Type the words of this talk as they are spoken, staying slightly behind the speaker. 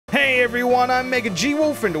Hey everyone, I'm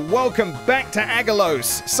Megagwolf and welcome back to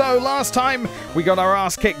Aggelos. So last time we got our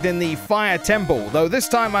ass kicked in the fire temple, though this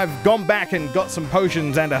time I've gone back and got some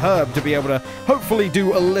potions and a herb to be able to hopefully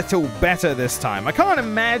do a little better this time. I can't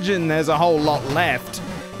imagine there's a whole lot left,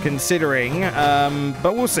 considering,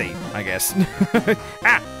 but we'll see, I guess.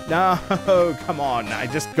 No, come on, I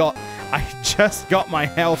just got my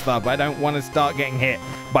health up. I don't want to start getting hit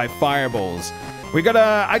by fireballs. I got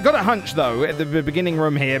a hunch, though, at the beginning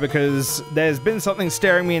room here, because there's been something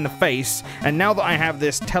staring me in the face, and now that I have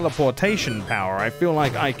this teleportation power, I feel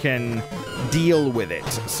like I can deal with it.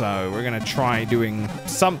 So we're going to try doing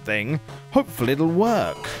something. Hopefully it'll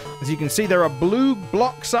work. As you can see, there are blue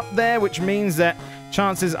blocks up there, which means that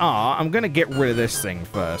chances are I'm going to get rid of this thing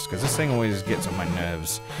first, because this thing always gets on my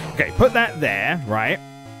nerves. Okay, put that there, right?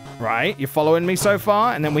 Right, you're following me so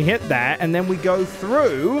far? And then we hit that, and then we go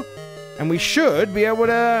through... And we should be able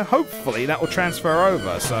to, hopefully, that will transfer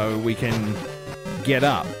over so we can get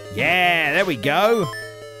up. Yeah, there we go.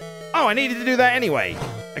 Oh, I needed to do that anyway.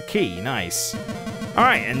 A key, nice. All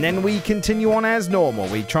right, and then we continue on as normal.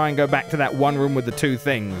 We try and go back to that one room with the two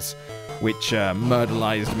things, which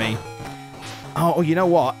murderized me. Oh, you know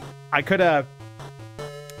what? I could have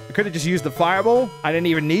just used the fireball. I didn't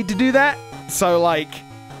even need to do that. So, like,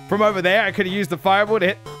 from over there, I could have used the fireball to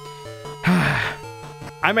hit...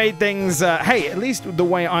 I made things, hey, at least the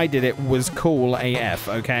way I did it was cool AF,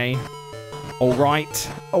 okay? Alright.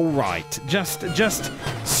 Just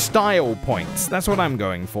style points. That's what I'm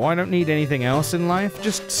going for. I don't need anything else in life,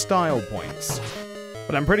 just style points.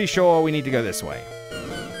 But I'm pretty sure we need to go this way.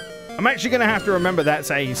 I'm actually going to have to remember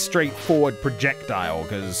that's a straightforward projectile,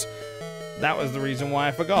 because that was the reason why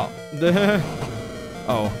I forgot.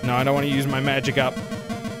 Oh, no, I don't want to use my magic up,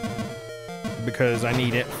 because I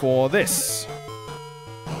need it for this.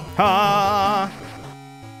 Ha!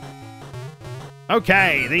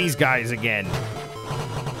 Okay, these guys again.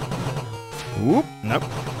 Whoop, nope.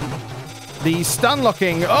 The stun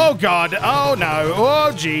locking, oh god, oh no,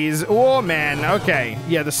 oh jeez, oh man, okay.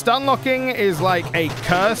 Yeah, the stun locking is like a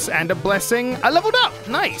curse and a blessing. I leveled up,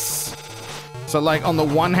 nice. So like on the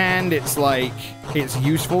one hand, it's like, it's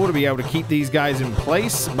useful to be able to keep these guys in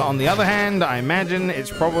place, but on the other hand, I imagine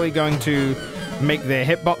it's probably going to make their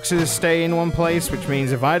hitboxes stay in one place, which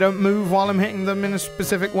means if I don't move while I'm hitting them in a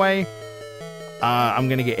specific way, I'm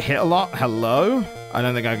gonna get hit a lot. Hello? I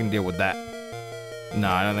don't think I can deal with that. No,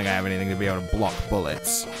 I don't think I have anything to be able to block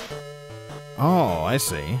bullets. Oh, I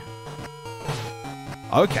see.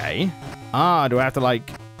 Okay. Do I have to like...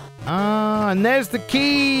 and there's the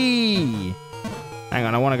key! Hang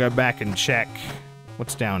on, I want to go back and check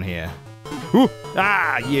what's down here. Ooh!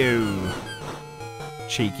 Ah, you!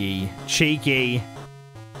 Cheeky.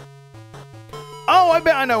 Oh, I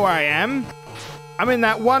bet I know where I am. I'm in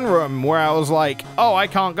that one room where I was like, oh, I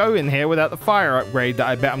can't go in here without the fire upgrade that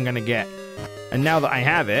I bet I'm gonna get. And now that I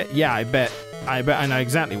have it, yeah, I bet I know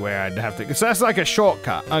exactly where I'd have to. So that's like a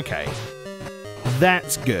shortcut. Okay.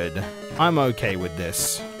 That's good. I'm okay with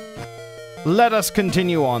this. Let us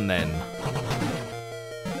continue on then.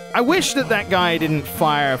 I wish that guy didn't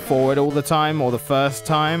fire forward all the time or the first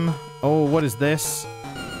time. Oh, what is this?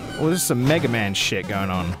 Oh, there's some Mega Man shit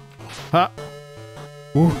going on. Huh?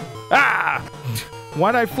 Ooh. Ah!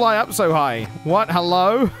 Why'd I fly up so high? What?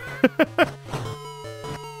 Hello?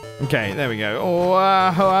 Okay, there we go. Oh,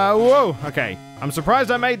 whoa. Okay. I'm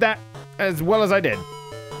surprised I made that as well as I did.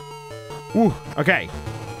 Ooh, okay.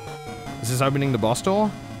 Is this opening the boss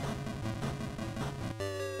door?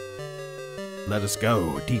 Let us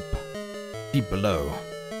go deep below.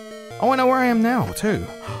 Oh, I know where I am now, too.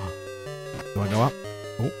 Do I go up?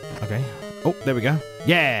 Oh, okay. Oh, there we go.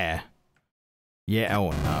 Yeah. Yeah,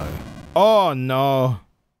 oh no. Oh no.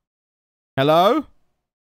 Hello?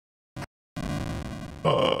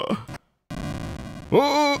 Oh.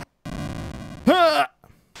 Oh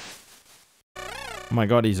my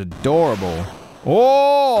god, he's adorable.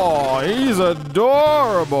 Oh, he's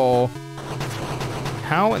adorable.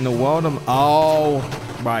 How in the world am... Oh,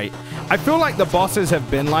 right. I feel like the bosses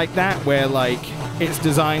have been like that, where like it's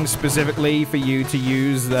designed specifically for you to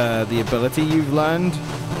use the ability you've learned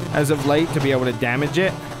as of late to be able to damage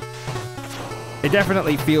it. It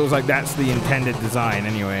definitely feels like that's the intended design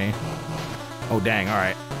anyway. Oh dang,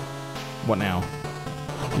 alright. What now?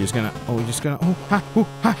 You're just gonna... Oh, you're just gonna... Oh, ha, ooh,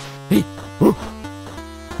 ha, hey, ooh,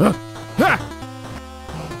 ha.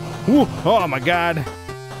 Ooh, oh my god.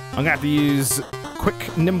 I'm gonna have to use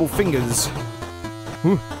quick, nimble fingers.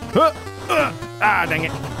 Ooh, ah, dang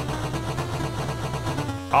it.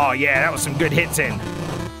 Oh yeah, that was some good hits in.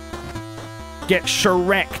 Get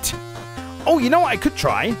Shrek'd. Oh, you know what I could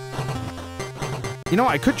try? You know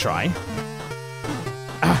what I could try?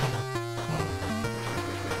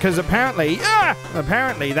 because apparently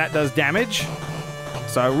that does damage.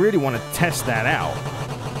 So I really want to test that out.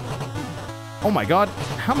 Oh my god,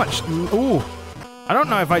 how much? Ooh, I don't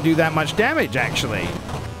know if I do that much damage, actually.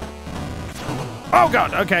 Oh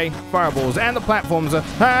god, okay, fireballs, and the platforms are,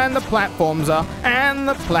 and the platforms are, and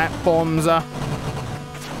the platforms are,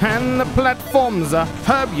 and the platforms are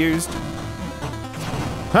herb used.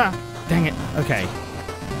 Ah, dang it, okay.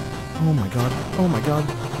 Oh my god, oh my god.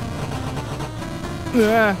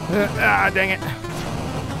 Dang it.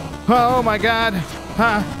 Oh my god.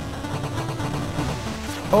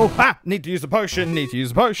 Need to use the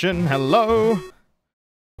potion, hello.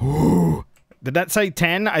 Ooh. Did that say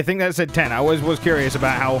 10? I think that said 10. I always was curious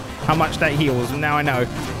about how much that heals, and now I know.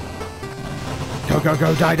 Go, go,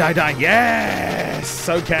 go, die, die, die. Yes!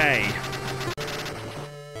 Okay.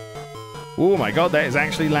 Oh my god, that is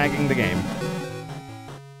actually lagging the game.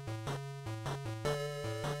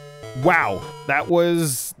 Wow, that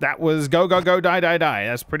was go, go, go, die, die, die.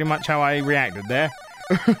 That's pretty much how I reacted there.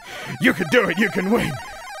 You can do it, you can win.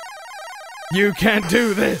 You can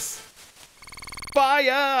do this.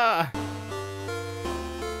 Fire!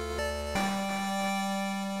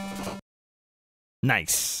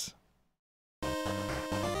 Nice.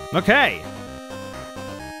 Okay.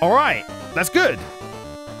 All right, that's good.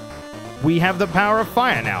 We have the power of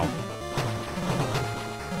fire now.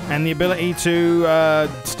 And the ability to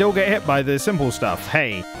still get hit by the simple stuff.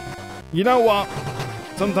 Hey, you know what?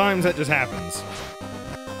 Sometimes that just happens.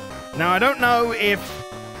 Now, I don't know if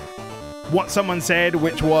what someone said,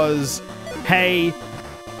 which was, hey,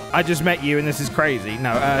 I just met you and this is crazy.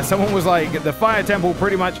 No, someone was like, the fire temple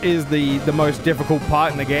pretty much is the most difficult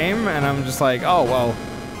part in the game. And I'm just like, oh, well.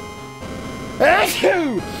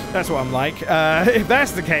 That's what I'm like. If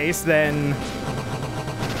that's the case, then,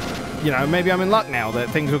 you know, maybe I'm in luck now that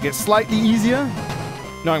things will get slightly easier.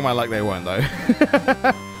 Knowing my luck, they won't, though.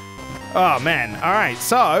 Oh, man. All right,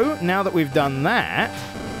 so now that we've done that,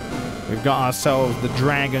 we've got ourselves the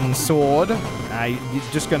dragon sword. I'm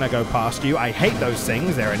just going to go past you. I hate those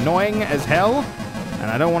things. They're annoying as hell,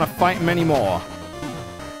 and I don't want to fight them anymore.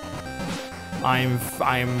 I'm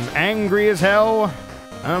angry as hell.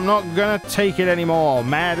 I'm not going to take it anymore.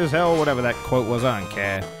 Mad as hell, whatever that quote was. I don't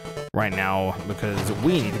care right now, because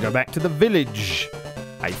we need to go back to the village,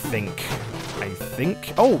 I think.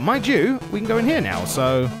 Oh, mind you, we can go in here now,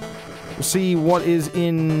 so we'll see what is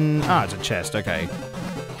in... Ah, it's a chest, okay.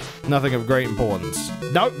 Nothing of great importance.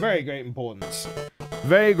 No, very great importance.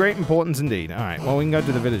 Very great importance indeed. Alright, well, we can go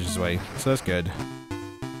to the village this way, so that's good.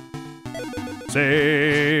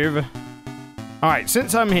 Save! Alright,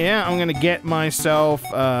 since I'm here, I'm gonna get myself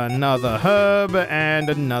another herb and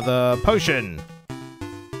another potion.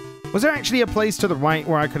 Was there actually a place to the right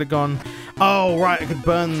where I could have gone? Oh, right, I could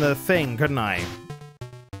burn the thing, couldn't I?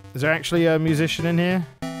 Is there actually a musician in here?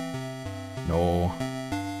 No.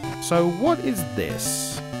 So, what is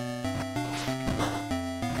this?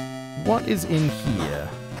 What is in here?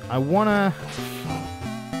 I wanna...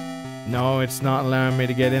 No, it's not allowing me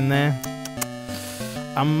to get in there.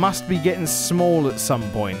 I must be getting small at some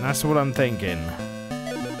point. That's what I'm thinking.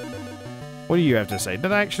 What do you have to say?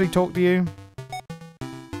 Did I actually talk to you?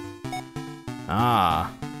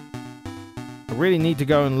 Ah. I really need to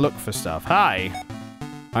go and look for stuff. Hi.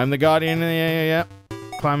 I'm the guardian. Yeah.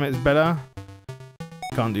 Climate is better.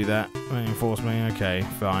 Can't do that. Reinforce me. Okay,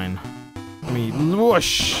 fine. Let me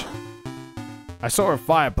whoosh. I saw a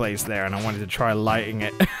fireplace there and I wanted to try lighting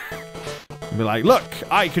it. Be like, look,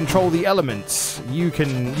 I control the elements. You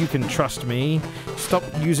can trust me. Stop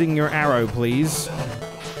using your arrow, please.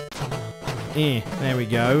 There we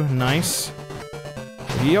go. Nice.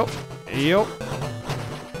 Yup.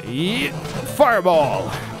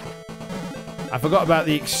 Fireball! I forgot about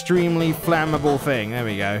the extremely flammable thing. There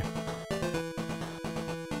we go.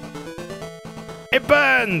 It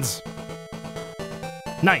burns!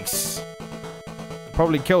 Nice.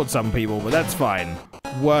 Probably killed some people, but that's fine.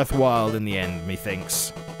 Worthwhile in the end,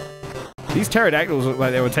 methinks. These pterodactyls look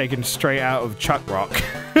like they were taken straight out of Chuck Rock.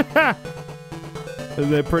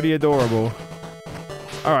 They're pretty adorable.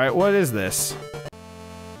 Alright, what is this?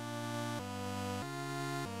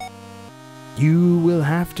 You will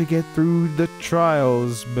have to get through the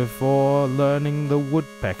trials before learning the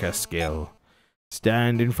woodpecker skill.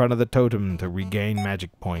 Stand in front of the totem to regain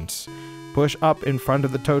magic points. Push up in front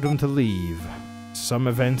of the totem to leave. Some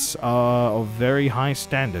events are of very high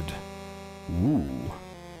standard. Ooh.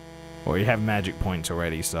 Well, you have magic points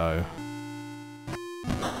already, so...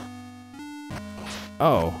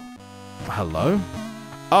 Oh. Hello?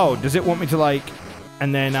 Oh, does it want me to, like...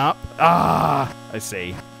 And then up? Ah! I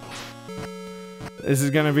see. This is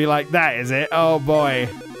gonna be like that, is it? Oh, boy.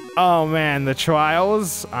 Oh man, the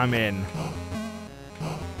trials. I'm in.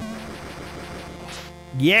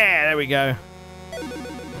 Yeah, there we go.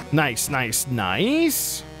 Nice, nice,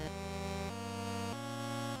 nice.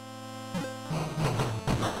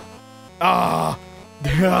 Ah.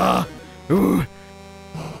 Ooh.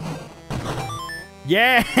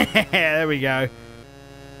 Yeah, there we go.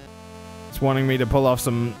 It's wanting me to pull off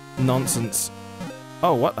some nonsense.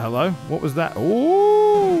 Oh, what? Hello? What was that?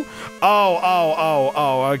 Ooh.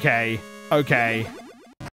 Oh, okay. Okay.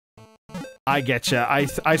 I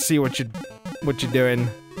getcha. I see what you're doing.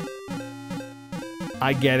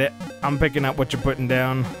 I get it. I'm picking up what you're putting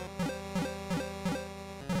down.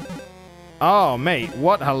 Oh, mate.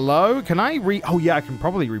 What? Hello? Can I oh, yeah, I can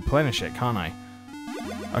probably replenish it, can't I?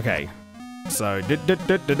 Okay. So,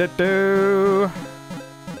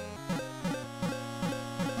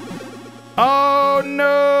 Oh,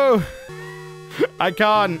 no! I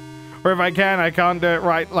can't. Or if I can, I can't do it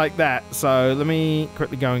right like that. So, let me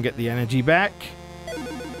quickly go and get the energy back.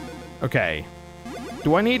 Okay.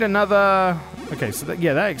 Do I need another... Okay, so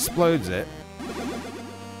yeah, that explodes it.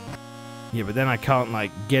 Yeah, but then I can't, like,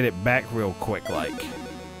 get it back real quick, like.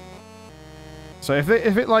 So if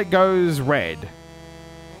it like, goes red...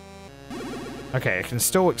 Okay, I can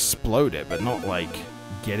still explode it, but not, like,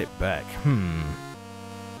 get it back.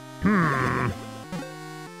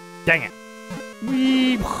 Dang it.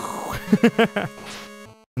 Whee!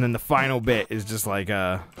 And then the final bit is just like,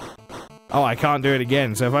 oh, I can't do it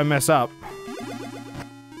again, so if I mess up...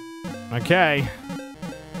 Okay.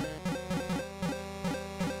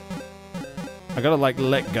 I gotta, like,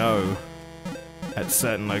 let go at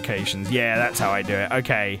certain locations. Yeah, that's how I do it.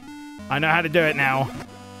 Okay. I know how to do it now.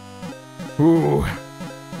 Ooh.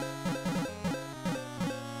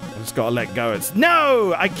 I just gotta let go. It's...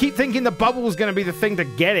 No! I keep thinking the bubble's gonna be the thing to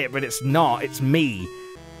get it, but it's not. It's me.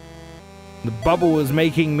 The bubble is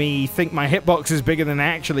making me think my hitbox is bigger than it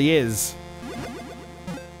actually is.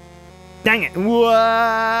 Dang it!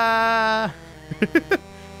 Whoa!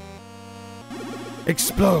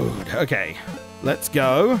 Explode. Okay, let's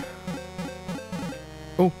go.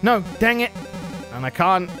 Oh no! Dang it! And I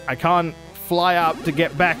can't fly up to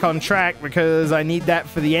get back on track because I need that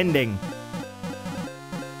for the ending.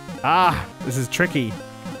 Ah, this is tricky.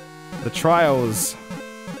 The trials.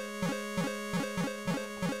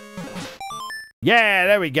 Yeah,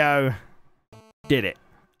 there we go. Did it.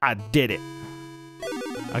 I did it.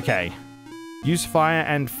 Okay. Use fire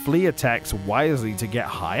and flee attacks wisely to get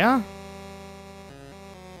higher?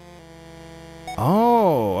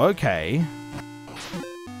 Oh, okay.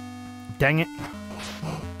 Dang it.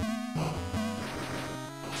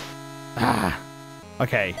 Ah.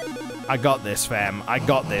 Okay. I got this, fam. I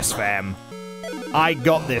got this, fam. I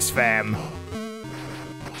got this, fam.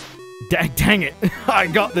 Dang it. I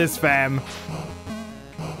got this, fam.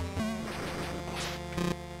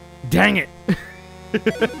 Dang it.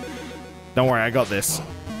 Don't worry, I got this.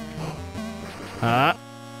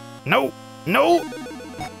 No! No!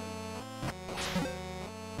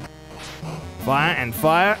 Fire and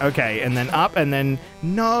fire. Okay, and then up, and then...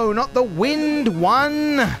 No, not the wind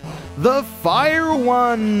one! The fire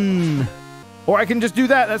one! Or I can just do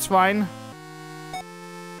that, that's fine.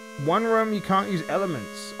 One room, you can't use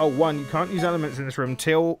elements. Oh, one, you can't use elements in this room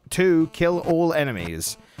till 2, kill all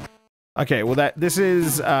enemies. Okay, well this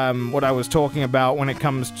is what I was talking about when it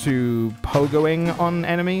comes to pogoing on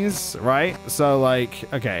enemies, right? So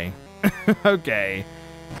like, okay. Okay.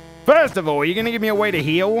 First of all, you're gonna give me a way to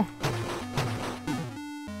heal?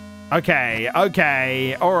 Okay,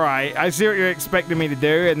 okay, alright. I see what you're expecting me to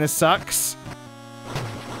do, and this sucks.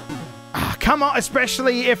 Come on,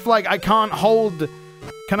 especially if like I can't hold...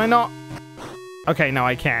 Can I not? Okay, no,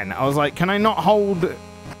 I can. I was like, can I not hold...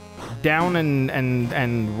 down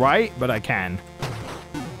and right, but I can.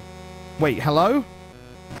 Wait, hello?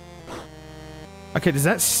 Okay, does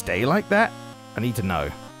that stay like that? I need to know.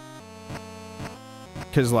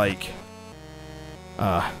 Cause like,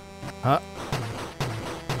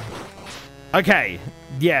 okay,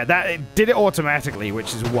 yeah, that it did it automatically,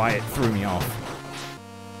 which is why it threw me off.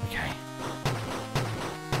 Okay.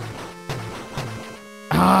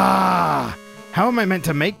 Ah, how am I meant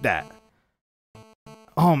to make that?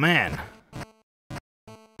 Oh, man.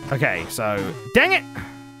 Okay, so... Dang it!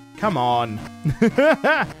 Come on.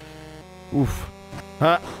 Oof.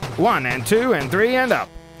 1 and 2 and 3 and up.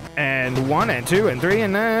 And 1 and 2 and 3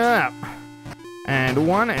 and up. And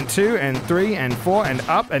 1 and 2 and 3 and 4 and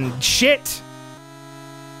up and shit!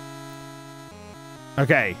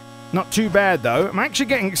 Okay. Not too bad, though. Am I actually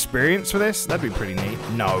getting experience for this? That'd be pretty neat.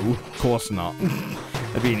 No, of course not.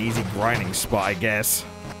 That'd be an easy grinding spot, I guess.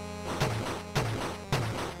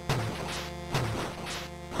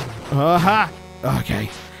 Aha! Okay.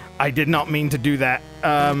 I did not mean to do that.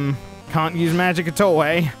 Can't use magic at all,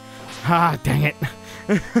 eh? Ah, dang it.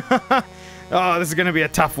 Oh, this is gonna be a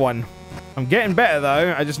tough one. I'm getting better,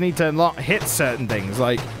 though. I just need to not hit certain things.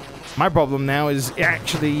 Like, my problem now is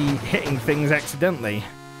actually hitting things accidentally.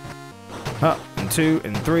 Up, and 2,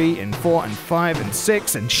 and 3, and 4, and 5, and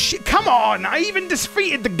 6, and shit. Come on! I even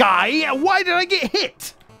defeated the guy! Why did I get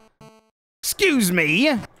hit? Excuse me?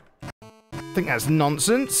 I think that's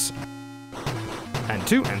nonsense. And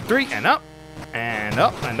 2, and 3, and up. And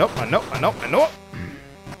up, and up, and up, and up, and up.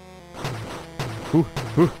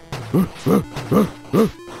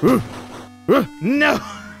 No!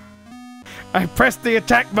 I pressed the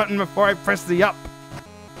attack button before I pressed the up.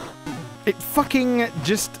 It fucking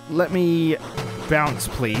just let me bounce,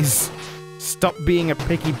 please. Stop being a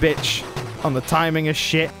picky bitch on the timing of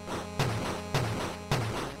shit.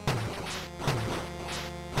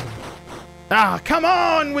 Ah, come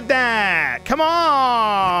on with that! Come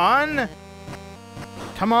on!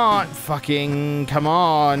 Come on, fucking, come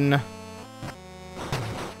on. I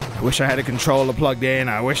wish I had a controller plugged in.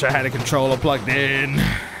 I wish I had a controller plugged in.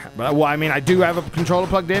 But, well, I mean, I do have a controller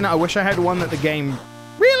plugged in. I wish I had one that the game...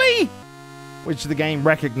 Really? Which the game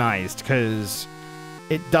recognized, because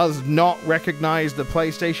it does not recognize the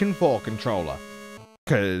PlayStation 4 controller.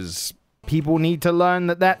 Because people need to learn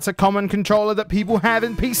that that's a common controller that people have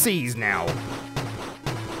in PCs now.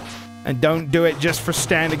 And don't do it just for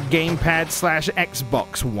standard gamepad /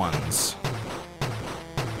 Xbox ones.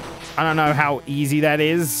 I don't know how easy that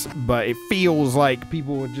is, but it feels like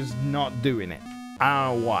people are just not doing it. I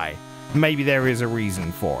don't know why. Maybe there is a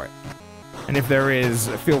reason for it. And if there is,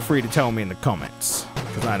 feel free to tell me in the comments,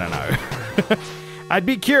 because I don't know. I'd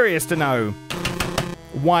be curious to know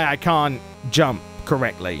why I can't jump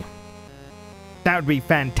correctly. That would be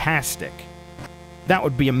fantastic. That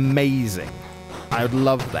would be amazing. I would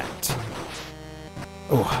love that.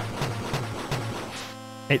 Oh.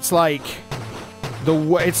 It's like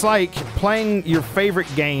playing your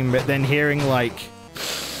favorite game, but then hearing like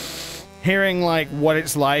what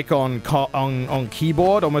it's like on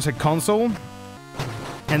keyboard, almost a console,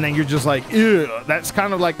 and then you're just like, ew. That's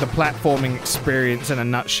kind of like the platforming experience in a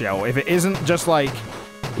nutshell. If it isn't just like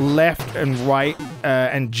left and right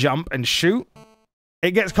and jump and shoot,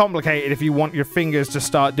 it gets complicated if you want your fingers to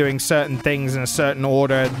start doing certain things in a certain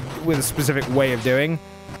order with a specific way of doing.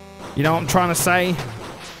 You know what I'm trying to say?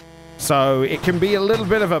 So it can be a little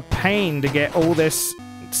bit of a pain to get all this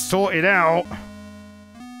sorted out,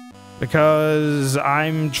 because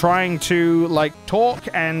I'm trying to like talk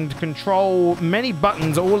and control many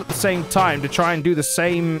buttons all at the same time to try and do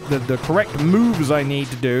the correct moves I need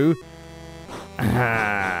to do.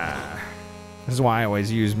 This is why I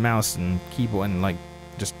always use mouse and keyboard and like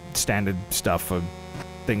just standard stuff for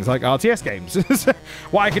things like RTS games.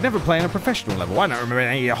 Why I could never play on a professional level. I don't remember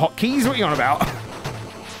any hotkeys. What are you on about?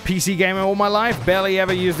 PC gamer all my life, barely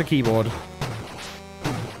ever used the keyboard.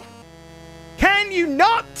 Can you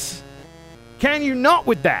not? Can you not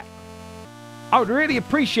with that? I would really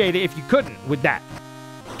appreciate it if you couldn't with that.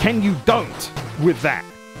 Can you don't with that?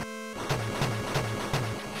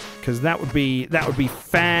 Because that would be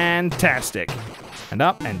fantastic. And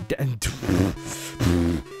up and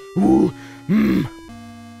ooh,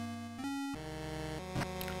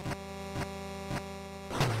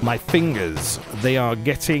 My fingers, they are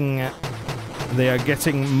getting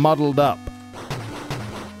muddled up.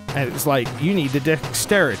 And it's like, you need the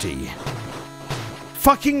dexterity.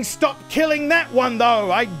 Fucking stop killing that one,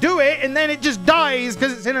 though! I do it, and then it just dies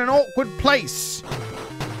because it's in an awkward place.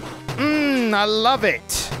 I love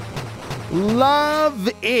it. Love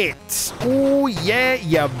it. Oh, yeah,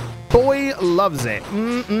 your boy loves it.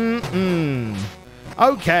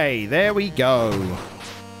 Okay, there we go.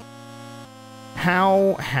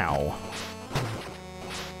 How?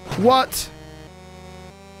 What?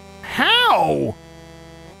 How?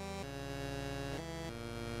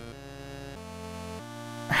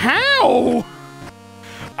 How?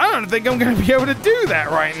 I don't think I'm going to be able to do that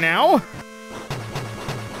right now.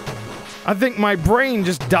 I think my brain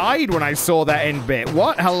just died when I saw that end bit.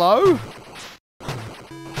 What? Hello?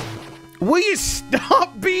 Will you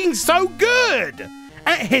stop being so good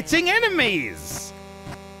at hitting enemies?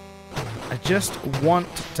 I just want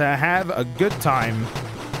to have a good time.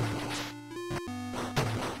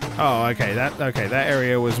 Oh, okay. That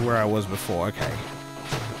area was where I was before. Okay.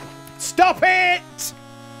 Stop it!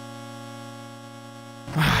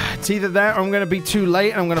 It's either that or I'm going to be too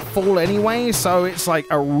late and I'm going to fall anyway, so it's like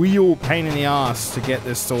a real pain in the ass to get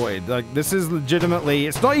this sorted. Like, this is legitimately...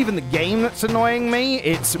 It's not even the game that's annoying me,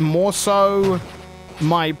 it's more so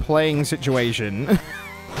my playing situation.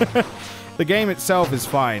 The game itself is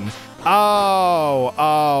fine.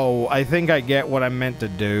 Oh, I think I get what I meant to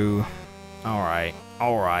do. Alright,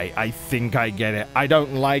 I think I get it. I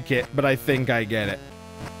don't like it, but I think I get it.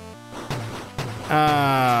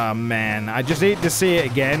 Ah, man. I just need to see it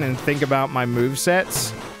again and think about my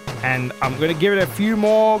movesets. And I'm gonna give it a few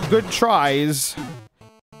more good tries.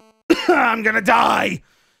 I'm gonna die!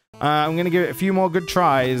 I'm gonna give it a few more good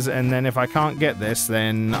tries, and then if I can't get this,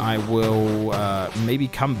 then I will maybe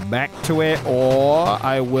come back to it, or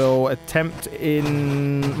I will attempt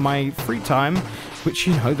in my free time, which,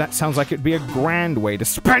 you know, that sounds like it'd be a grand way to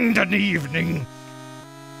spend an evening.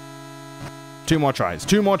 2 more tries.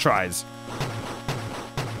 2 more tries.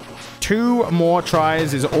 2 more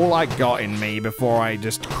tries is all I got in me before I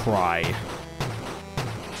just cry.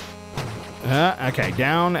 Okay,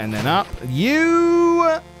 down and then up.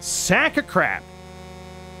 You sack of crap.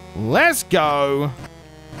 Let's go.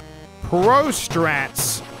 Pro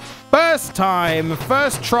strats. First time,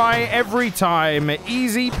 first try every time.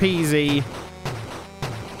 Easy peasy.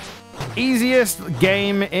 Easiest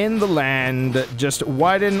game in the land. Just,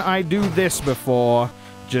 why didn't I do this before?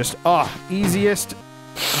 Just, easiest.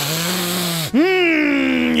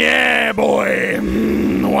 Yeah, boy.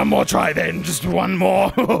 One more try then, just one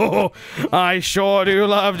more. I sure do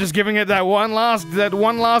love just giving it that one last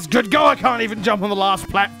good go. I can't even jump on the last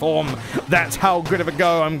platform. That's how good of a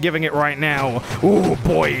go I'm giving it right now. Oh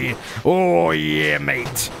boy. Oh yeah,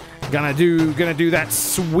 mate. Gonna do that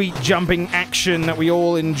sweet jumping action that we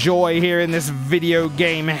all enjoy here in this video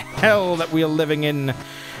game hell that we are living in.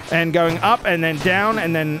 And going up and then down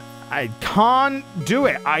and then I can't do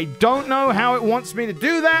it. I don't know how it wants me to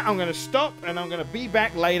do that. I'm going to stop and I'm going to be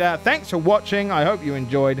back later. Thanks for watching. I hope you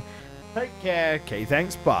enjoyed. Take care. Okay,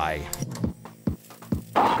 thanks. Bye.